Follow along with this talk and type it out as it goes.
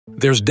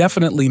There's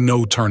definitely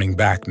no turning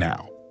back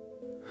now.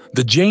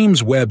 The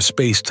James Webb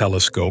Space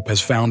Telescope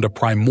has found a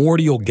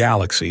primordial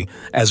galaxy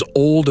as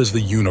old as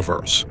the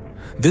universe.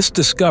 This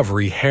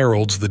discovery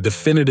heralds the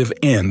definitive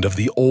end of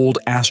the old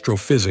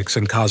astrophysics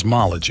and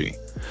cosmology.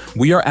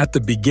 We are at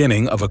the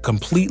beginning of a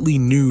completely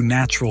new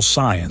natural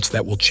science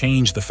that will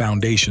change the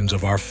foundations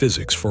of our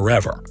physics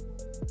forever.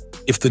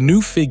 If the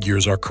new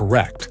figures are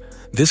correct,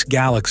 this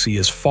galaxy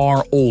is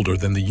far older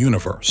than the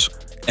universe,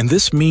 and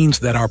this means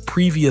that our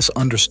previous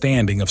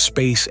understanding of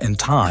space and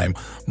time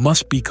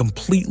must be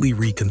completely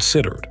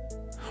reconsidered.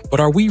 But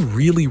are we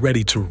really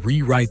ready to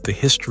rewrite the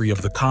history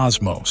of the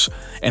cosmos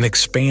and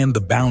expand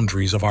the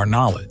boundaries of our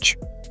knowledge?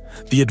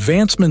 The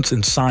advancements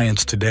in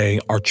science today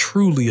are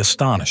truly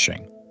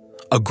astonishing.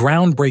 A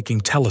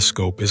groundbreaking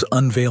telescope is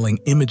unveiling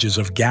images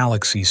of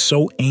galaxies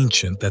so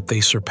ancient that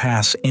they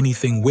surpass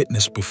anything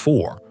witnessed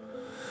before.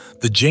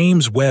 The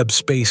James Webb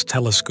Space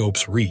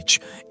Telescope's reach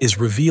is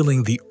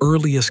revealing the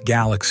earliest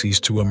galaxies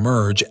to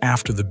emerge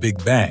after the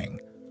Big Bang.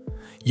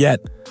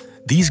 Yet,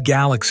 these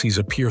galaxies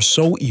appear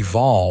so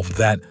evolved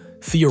that,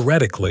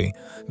 theoretically,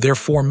 their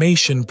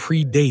formation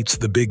predates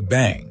the Big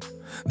Bang.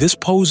 This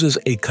poses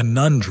a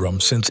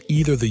conundrum since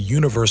either the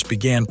universe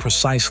began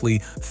precisely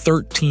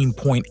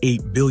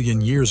 13.8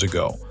 billion years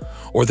ago,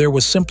 or there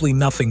was simply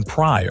nothing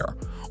prior,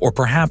 or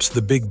perhaps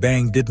the Big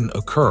Bang didn't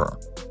occur.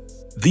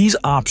 These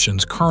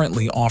options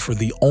currently offer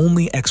the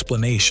only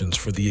explanations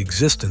for the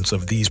existence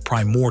of these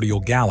primordial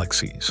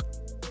galaxies.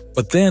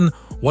 But then,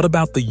 what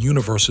about the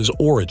universe's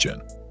origin?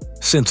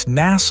 Since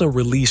NASA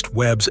released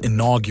Webb's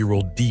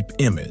inaugural Deep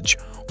Image,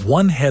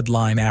 one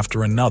headline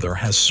after another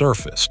has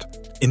surfaced.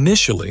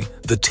 Initially,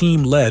 the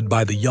team led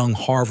by the young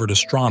Harvard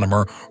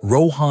astronomer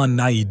Rohan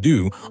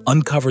Naidu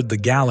uncovered the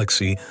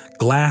galaxy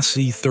Glass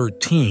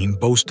Z13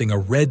 boasting a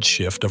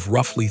redshift of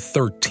roughly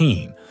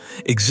 13,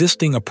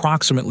 existing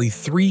approximately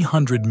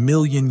 300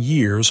 million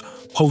years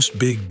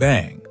post-Big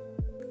Bang.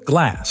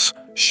 GLASS,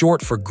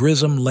 short for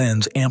Grism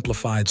Lens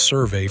Amplified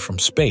Survey from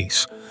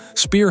Space,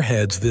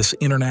 spearheads this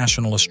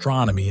international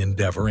astronomy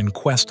endeavor in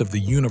quest of the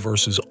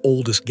universe's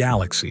oldest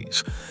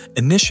galaxies,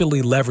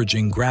 initially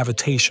leveraging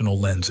gravitational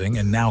lensing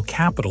and now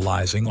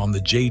capitalizing on the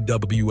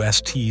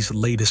JWST's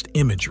latest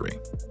imagery.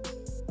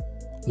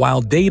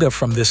 While data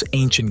from this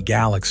ancient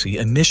galaxy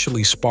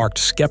initially sparked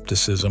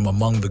skepticism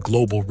among the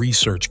global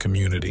research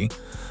community,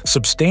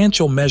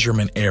 substantial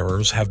measurement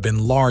errors have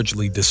been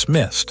largely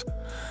dismissed.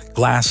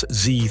 Glass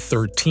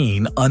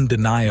Z13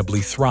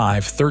 undeniably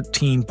thrived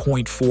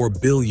 13.4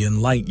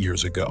 billion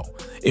light-years ago,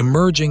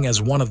 emerging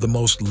as one of the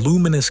most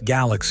luminous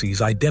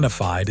galaxies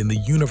identified in the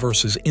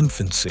universe's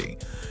infancy,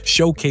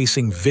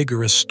 showcasing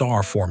vigorous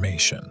star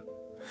formation.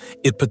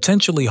 It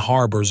potentially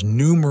harbors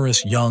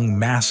numerous young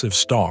massive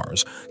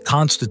stars,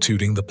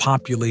 constituting the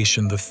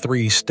population the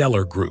 3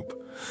 stellar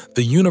group,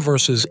 the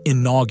universe's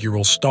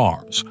inaugural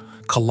stars,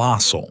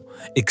 colossal,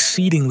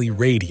 exceedingly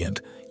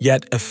radiant,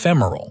 yet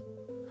ephemeral.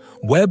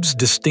 Webb's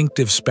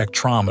distinctive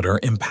spectrometer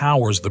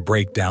empowers the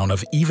breakdown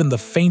of even the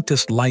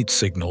faintest light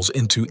signals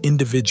into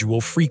individual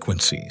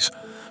frequencies,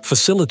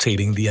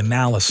 facilitating the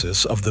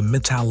analysis of the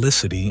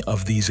metallicity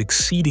of these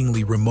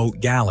exceedingly remote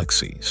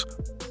galaxies.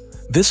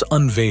 This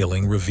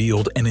unveiling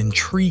revealed an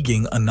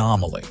intriguing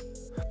anomaly.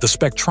 The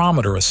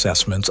spectrometer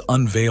assessments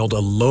unveiled a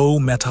low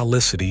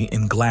metallicity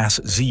in Glass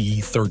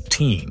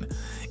Z13,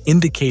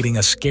 indicating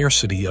a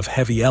scarcity of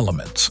heavy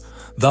elements,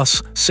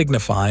 thus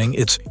signifying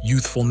its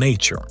youthful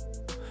nature.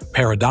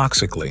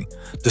 Paradoxically,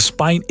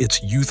 despite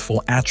its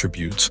youthful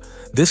attributes,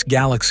 this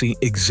galaxy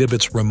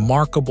exhibits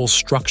remarkable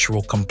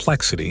structural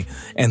complexity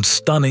and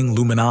stunning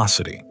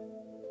luminosity.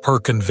 Per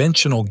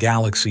conventional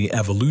galaxy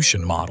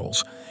evolution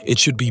models, it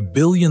should be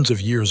billions of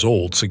years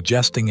old,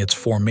 suggesting its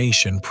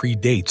formation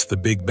predates the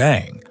Big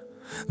Bang.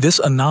 This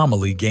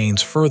anomaly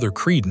gains further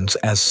credence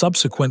as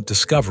subsequent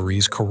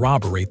discoveries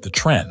corroborate the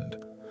trend.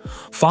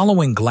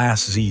 Following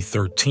Glass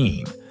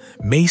Z13,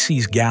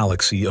 Macys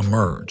galaxy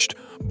emerged,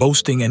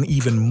 boasting an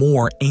even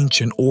more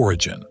ancient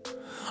origin.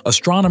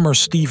 Astronomer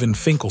Stephen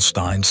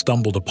Finkelstein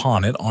stumbled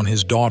upon it on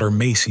his daughter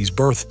Macys'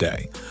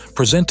 birthday,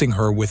 presenting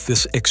her with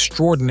this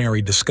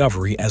extraordinary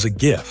discovery as a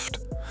gift.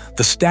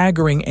 The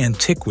staggering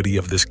antiquity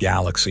of this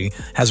galaxy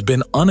has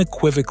been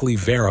unequivocally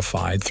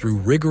verified through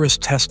rigorous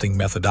testing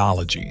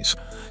methodologies,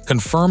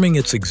 confirming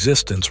its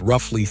existence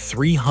roughly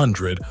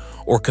 300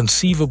 or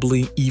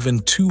conceivably even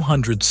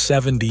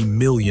 270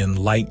 million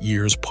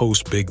light-years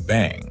post-Big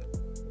Bang.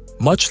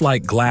 Much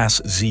like Glass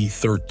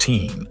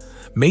Z13,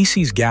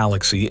 Macys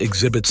galaxy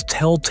exhibits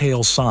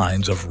telltale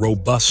signs of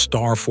robust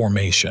star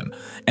formation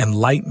and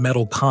light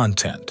metal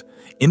content,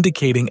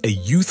 indicating a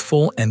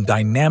youthful and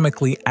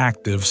dynamically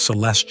active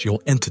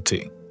celestial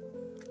entity.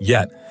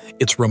 Yet,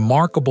 its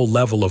remarkable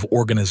level of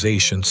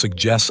organization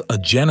suggests a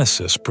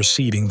genesis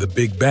preceding the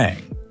Big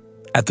Bang.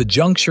 At the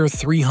juncture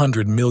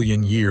 300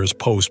 million years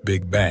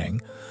post-Big Bang,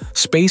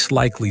 space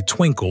likely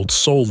twinkled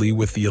solely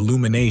with the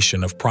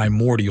illumination of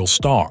primordial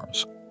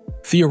stars.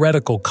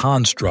 Theoretical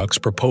constructs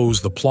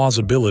propose the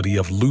plausibility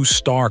of loose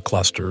star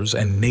clusters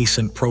and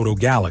nascent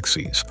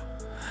proto-galaxies.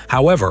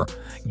 However,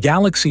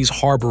 Galaxies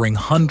harboring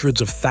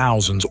hundreds of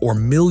thousands or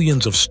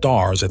millions of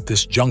stars at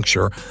this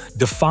juncture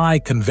defy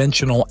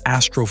conventional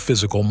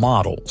astrophysical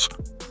models.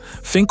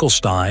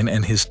 Finkelstein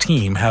and his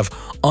team have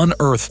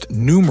unearthed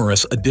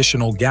numerous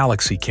additional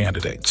galaxy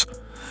candidates.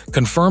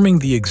 Confirming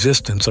the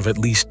existence of at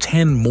least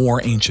 10 more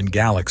ancient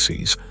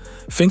galaxies,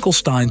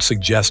 Finkelstein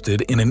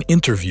suggested in an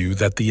interview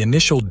that the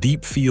initial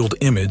deep field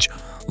image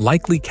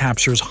likely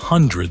captures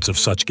hundreds of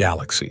such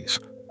galaxies.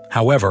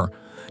 However,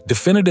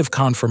 definitive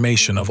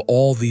confirmation of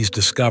all these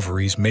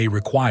discoveries may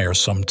require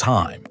some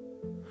time.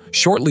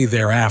 Shortly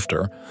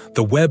thereafter,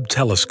 the Webb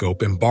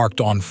telescope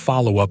embarked on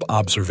follow-up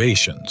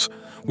observations,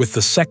 with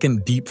the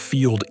second deep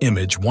field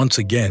image once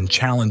again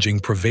challenging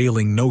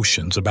prevailing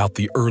notions about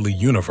the early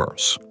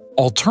universe.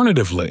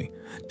 Alternatively,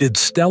 did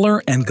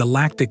stellar and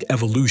galactic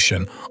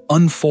evolution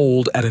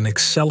unfold at an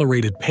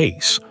accelerated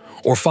pace,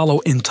 or follow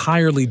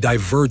entirely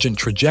divergent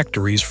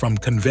trajectories from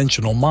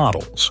conventional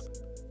models?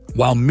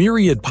 While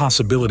myriad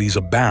possibilities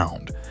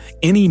abound,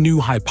 any new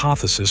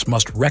hypothesis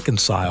must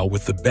reconcile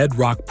with the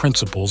bedrock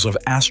principles of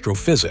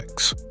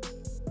astrophysics.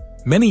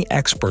 Many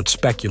experts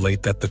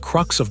speculate that the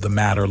crux of the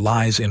matter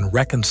lies in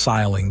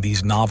reconciling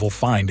these novel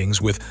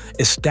findings with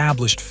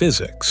established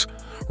physics,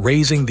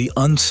 raising the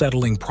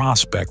unsettling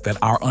prospect that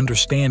our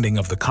understanding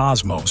of the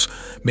cosmos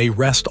may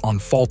rest on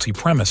faulty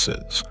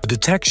premises. The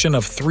detection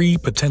of 3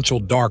 potential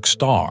dark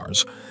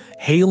stars,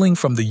 hailing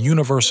from the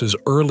universe's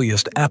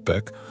earliest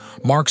epoch,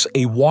 marks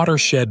a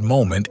watershed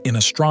moment in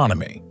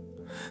astronomy.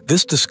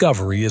 This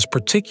discovery is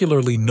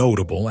particularly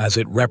notable as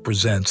it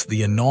represents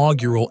the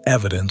inaugural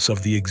evidence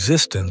of the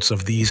existence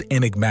of these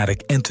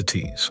enigmatic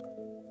entities.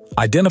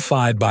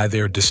 Identified by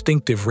their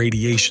distinctive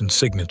radiation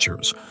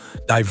signatures,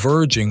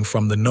 diverging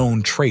from the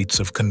known traits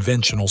of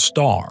conventional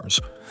stars,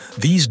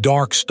 these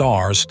dark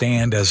stars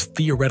stand as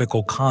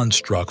theoretical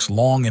constructs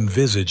long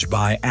envisaged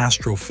by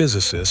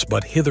astrophysicists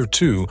but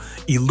hitherto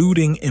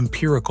eluding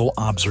empirical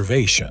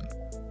observation.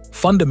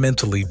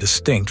 Fundamentally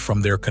distinct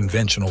from their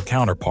conventional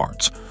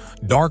counterparts,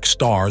 dark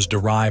stars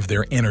derive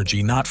their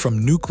energy not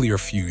from nuclear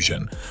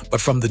fusion,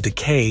 but from the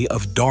decay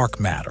of dark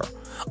matter,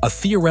 a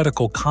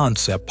theoretical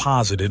concept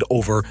posited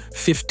over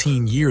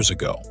 15 years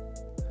ago.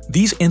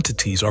 These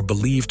entities are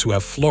believed to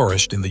have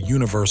flourished in the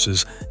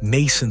universe's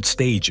nascent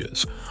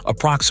stages,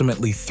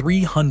 approximately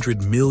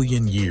 300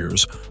 million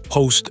years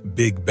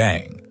post-Big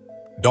Bang.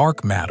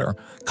 Dark matter,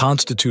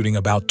 constituting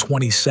about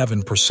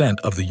 27%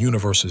 of the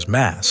universe's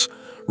mass,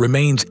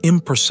 remains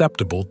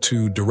imperceptible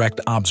to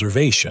direct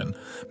observation,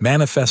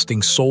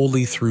 manifesting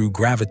solely through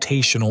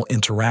gravitational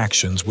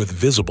interactions with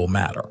visible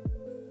matter.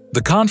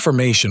 The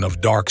confirmation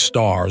of dark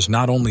stars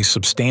not only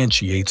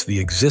substantiates the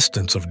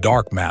existence of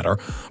dark matter,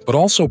 but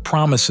also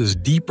promises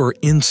deeper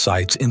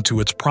insights into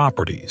its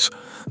properties,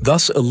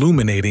 thus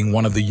illuminating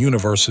one of the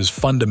universe's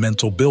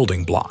fundamental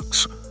building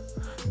blocks.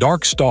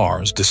 Dark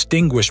stars,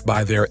 distinguished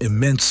by their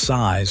immense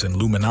size and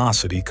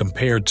luminosity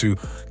compared to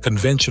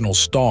conventional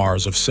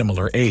stars of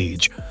similar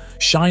age,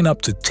 shine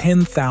up to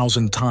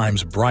 10,000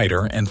 times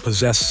brighter and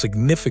possess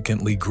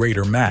significantly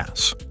greater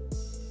mass.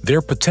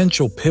 Their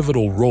potential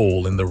pivotal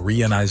role in the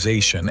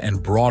reionization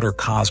and broader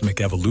cosmic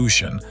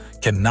evolution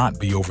cannot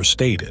be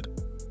overstated.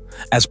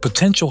 As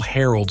potential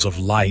heralds of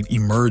light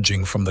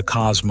emerging from the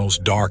cosmos'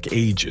 dark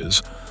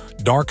ages,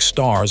 dark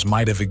stars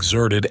might have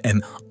exerted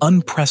an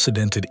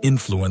unprecedented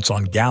influence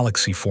on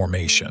galaxy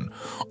formation,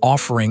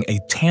 offering a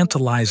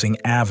tantalizing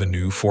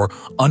avenue for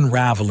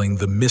unraveling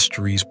the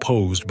mysteries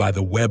posed by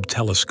the Webb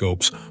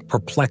telescope's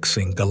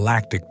perplexing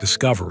galactic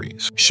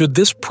discoveries. Should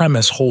this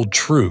premise hold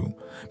true,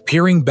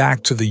 peering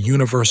back to the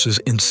universe's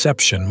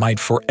inception might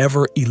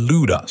forever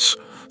elude us,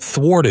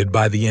 thwarted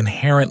by the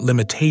inherent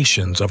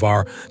limitations of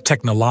our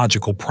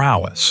technological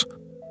prowess.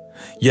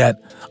 Yet,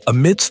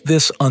 amidst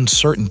this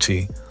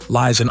uncertainty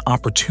lies an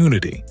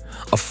opportunity,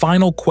 a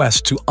final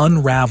quest to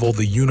unravel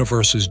the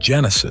universe's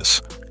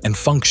genesis and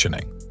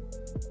functioning.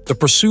 The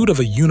pursuit of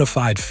a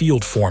unified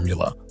field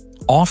formula,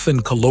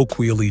 often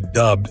colloquially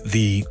dubbed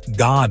the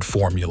God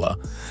formula,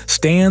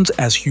 stands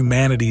as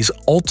humanity's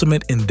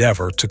ultimate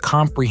endeavor to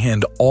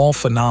comprehend all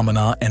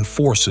phenomena and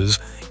forces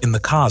in the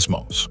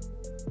cosmos.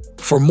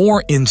 For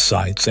more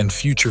insights and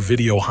future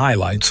video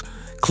highlights,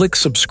 click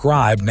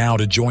subscribe now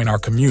to join our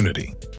community.